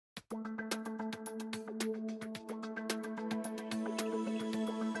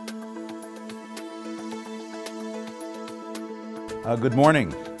Good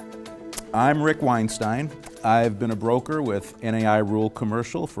morning. I'm Rick Weinstein. I've been a broker with NAI Ruhl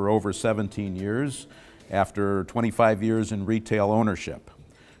Commercial for over 17 years after 25 years in retail ownership.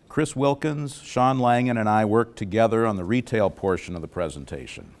 Chris Wilkins, Sean Langan, and I work together on the retail portion of the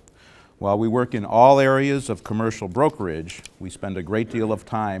presentation. While we work in all areas of commercial brokerage, we spend a great deal of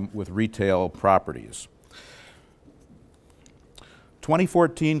time with retail properties.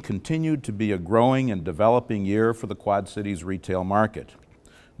 2014 continued to be a growing and developing year for the Quad Cities retail market.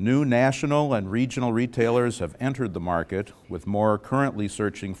 New national and regional retailers have entered the market, with more currently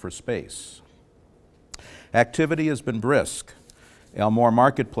searching for space. Activity has been brisk. Elmore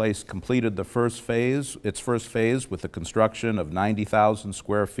Marketplace completed its first phase with the construction of 90,000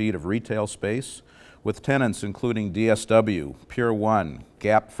 square feet of retail space, with tenants including DSW, Pier 1,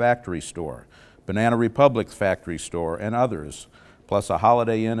 Gap Factory Store, Banana Republic Factory Store, and others, plus a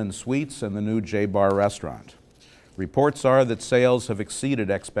Holiday Inn and Suites and the new J-Bar restaurant. Reports are that sales have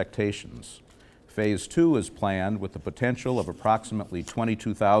exceeded expectations. Phase 2 is planned with the potential of approximately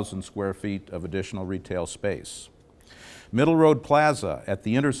 22,000 square feet of additional retail space. Middle Road Plaza at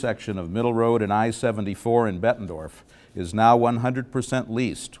the intersection of Middle Road and I-74 in Bettendorf is now 100%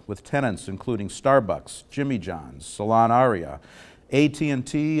 leased, with tenants including Starbucks, Jimmy John's, Salon Aria,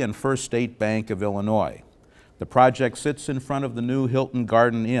 AT&T, and First State Bank of Illinois. The project sits in front of the new Hilton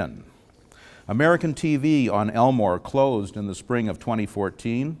Garden Inn. American TV on Elmore closed in the spring of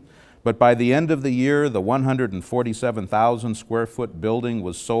 2014, but by the end of the year, the 147,000 square foot building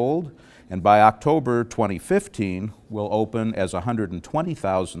was sold, and by October 2015 will open as a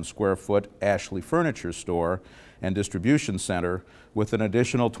 120,000 square foot Ashley Furniture Store and Distribution Center with an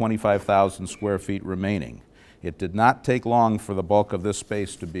additional 25,000 square feet remaining. It did not take long for the bulk of this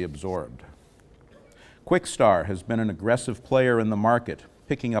space to be absorbed. Quickstar has been an aggressive player in the market,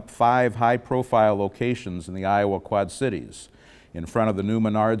 picking up 5 high-profile locations in the Iowa Quad Cities, in front of the new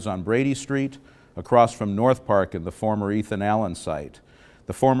Menards on Brady Street, across from North Park and the former Ethan Allen site,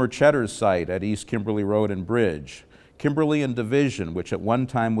 the former Cheddar's site at East Kimberly Road and Bridge, Kimberly and Division, which at one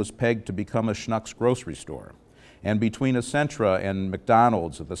time was pegged to become a Schnucks grocery store, and between Essentra and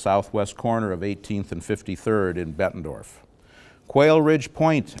McDonald's at the southwest corner of 18th and 53rd in Bettendorf. Quail Ridge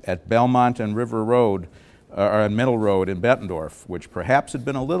Point at Belmont and River Road, Middle Road in Bettendorf, which perhaps had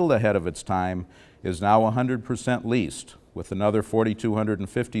been a little ahead of its time, is now 100% leased, with another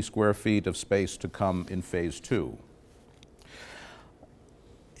 4,250 square feet of space to come in Phase 2.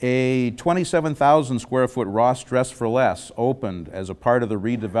 A 27,000 square foot Ross Dress for Less opened as a part of the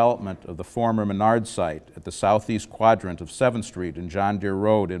redevelopment of the former Menard site at the southeast quadrant of 7th Street and John Deere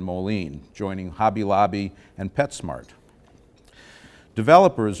Road in Moline, joining Hobby Lobby and PetSmart.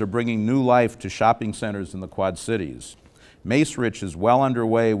 Developers are bringing new life to shopping centers in the Quad Cities. Macerich is well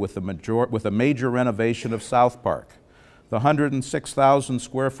underway with a major renovation of South Park. The 106,000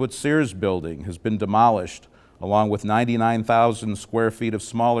 square foot Sears building has been demolished, along with 99,000 square feet of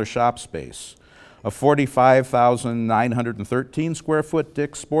smaller shop space. A 45,913 square foot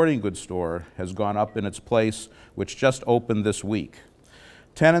Dick's Sporting Goods store has gone up in its place, which just opened this week.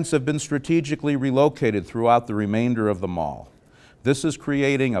 Tenants have been strategically relocated throughout the remainder of the mall. This is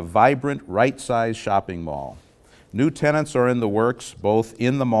creating a vibrant, right-sized shopping mall. New tenants are in the works, both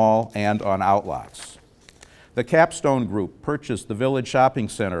in the mall and on outlots. The Capstone Group purchased the Village Shopping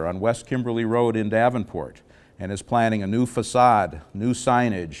Center on West Kimberly Road in Davenport and is planning a new facade, new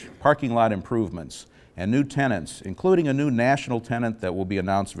signage, parking lot improvements, and new tenants, including a new national tenant that will be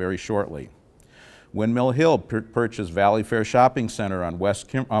announced very shortly. Windmill Hill purchased Valley Fair Shopping Center on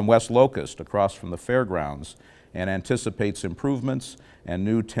West Locust across from the fairgrounds and anticipates improvements and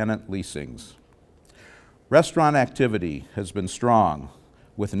new tenant leasings. Restaurant activity has been strong,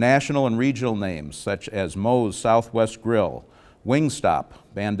 with national and regional names such as Moe's Southwest Grill, Wingstop,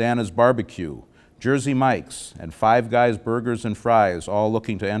 Bandana's Barbecue, Jersey Mike's, and Five Guys Burgers and Fries all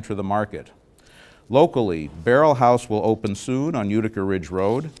looking to enter the market. Locally, Barrel House will open soon on Utica Ridge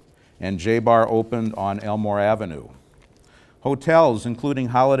Road, and J-Bar opened on Elmore Avenue. Hotels including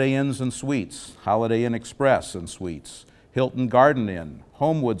Holiday Inns and Suites, Holiday Inn Express and Suites, Hilton Garden Inn,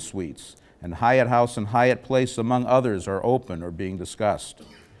 Homewood Suites, and Hyatt House and Hyatt Place, among others, are open or being discussed.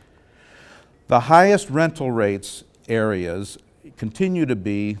 The highest rental rates areas continue to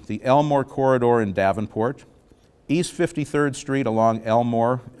be the Elmore Corridor in Davenport, East 53rd Street along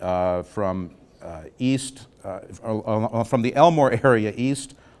Elmore from the Elmore area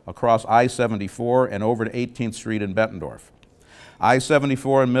east across I-74 and over to 18th Street in Bettendorf.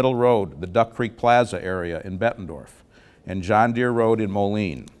 I-74 and Middle Road, the Duck Creek Plaza area in Bettendorf, and John Deere Road in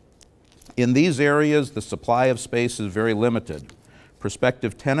Moline. In these areas, the supply of space is very limited.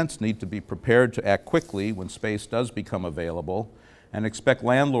 Prospective tenants need to be prepared to act quickly when space does become available, and expect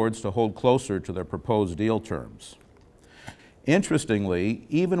landlords to hold closer to their proposed deal terms. Interestingly,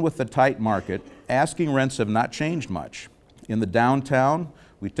 even with the tight market, asking rents have not changed much. In the downtown,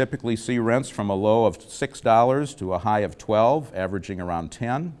 we typically see rents from a low of $6 to a high of $12, averaging around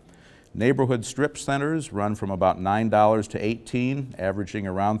 $10. Neighborhood strip centers run from about $9 to $18, averaging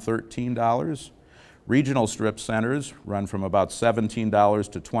around $13. Regional strip centers run from about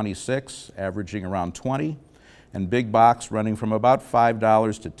 $17 to $26, averaging around $20. And big box running from about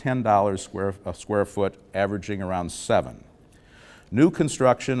 $5 to $10 a square foot, averaging around $7. New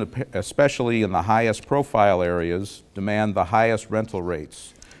construction, especially in the highest profile areas, demand the highest rental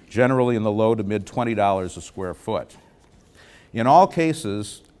rates, generally in the low to mid $20 a square foot. In all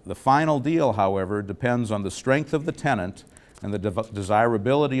cases, the final deal, however, depends on the strength of the tenant and the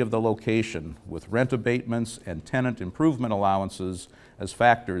desirability of the location, with rent abatements and tenant improvement allowances as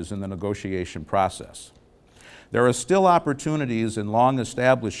factors in the negotiation process. There are still opportunities in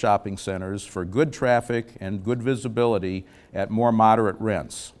long-established shopping centers for good traffic and good visibility at more moderate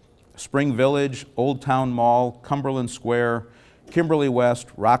rents. Spring Village, Old Town Mall, Cumberland Square, Kimberly West,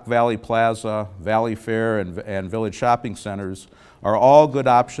 Rock Valley Plaza, Valley Fair, and Village Shopping Centers are all good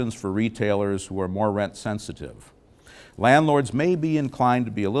options for retailers who are more rent sensitive. Landlords may be inclined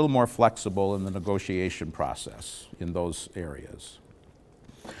to be a little more flexible in the negotiation process in those areas.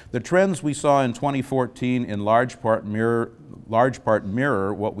 The trends we saw in 2014 in large part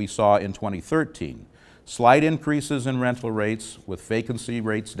mirror what we saw in 2013. Slight increases in rental rates with vacancy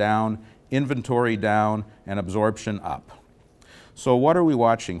rates down, inventory down, and absorption up. So what are we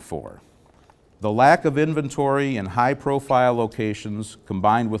watching for? The lack of inventory in high-profile locations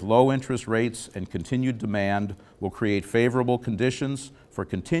combined with low interest rates and continued demand will create favorable conditions for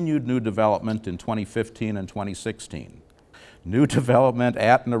continued new development in 2015 and 2016. New development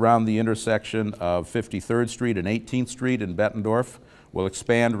at and around the intersection of 53rd Street and 18th Street in Bettendorf will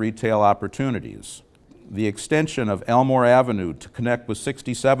expand retail opportunities. The extension of Elmore Avenue to connect with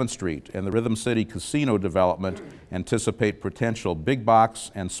 67th Street and the Rhythm City Casino development anticipate potential big box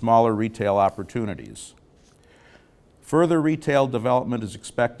and smaller retail opportunities. Further retail development is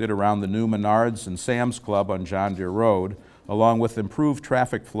expected around the new Menards and Sam's Club on John Deere Road, along with improved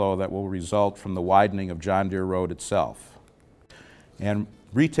traffic flow that will result from the widening of John Deere Road itself. And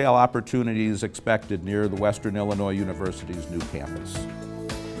retail opportunities expected near the Western Illinois University's new campus.